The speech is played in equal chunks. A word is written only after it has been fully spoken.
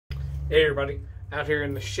Hey everybody, out here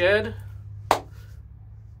in the shed.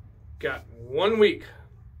 Got 1 week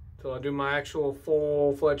till I do my actual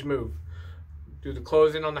full-fledged move. Do the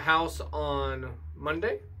closing on the house on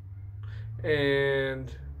Monday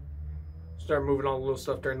and start moving all the little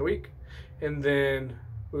stuff during the week, and then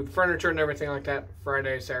move the furniture and everything like that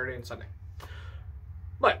Friday, Saturday, and Sunday.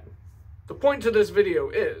 But the point to this video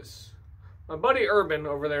is my buddy Erobin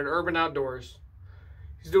over there at Urban Outdoors.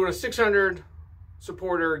 He's doing a 600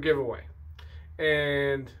 supporter giveaway,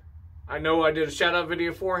 and I know I did a shout out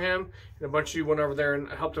video for him, and a bunch of you went over there and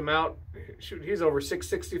helped him out. Shoot, he's over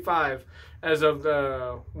 665 as of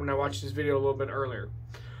when I watched this video a little bit earlier.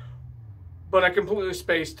 But I completely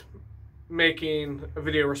spaced making a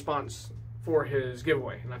video response for his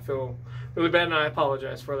giveaway, and I feel really bad, and I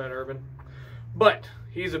apologize for that, Erobin. But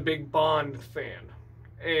he's a big Bond fan,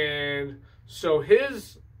 and so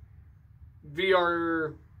his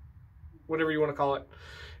VR, whatever you want to call it,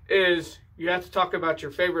 is you have to talk about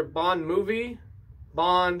your favorite Bond movie,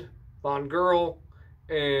 Bond girl,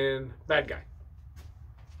 and bad guy.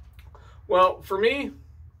 Well, for me,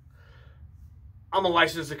 I'm a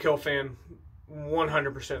License to Kill fan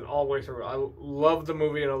 100% all the way through. I love the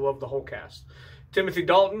movie and I love the whole cast. Timothy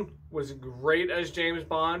Dalton was great as James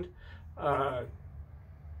Bond.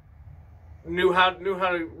 Knew how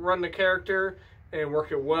to run the character and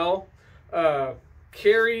work it well.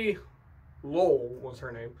 Carrie Lowell was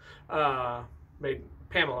her name. Made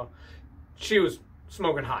Pamela. She was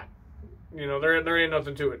smoking hot. You know, there ain't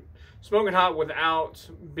nothing to it. Smoking hot without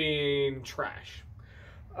being trash.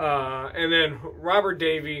 And then Robert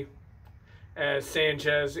Davi as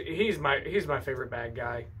Sanchez. He's my favorite bad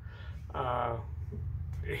guy.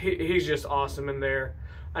 He's just awesome in there.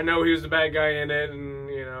 I know he was the bad guy in it, and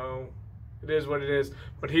you know, it is what it is,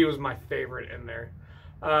 but he was my favorite in there.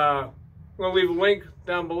 I'm going to leave a link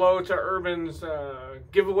down below to Urban's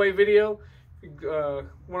giveaway video. If you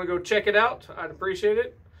want to go check it out, I'd appreciate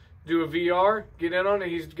it. Do a VR, get in on it.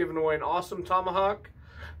 He's giving away an awesome tomahawk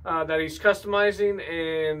that he's customizing,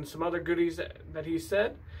 and some other goodies that he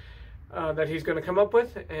said that he's going to come up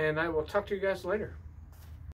with. And I will talk to you guys later.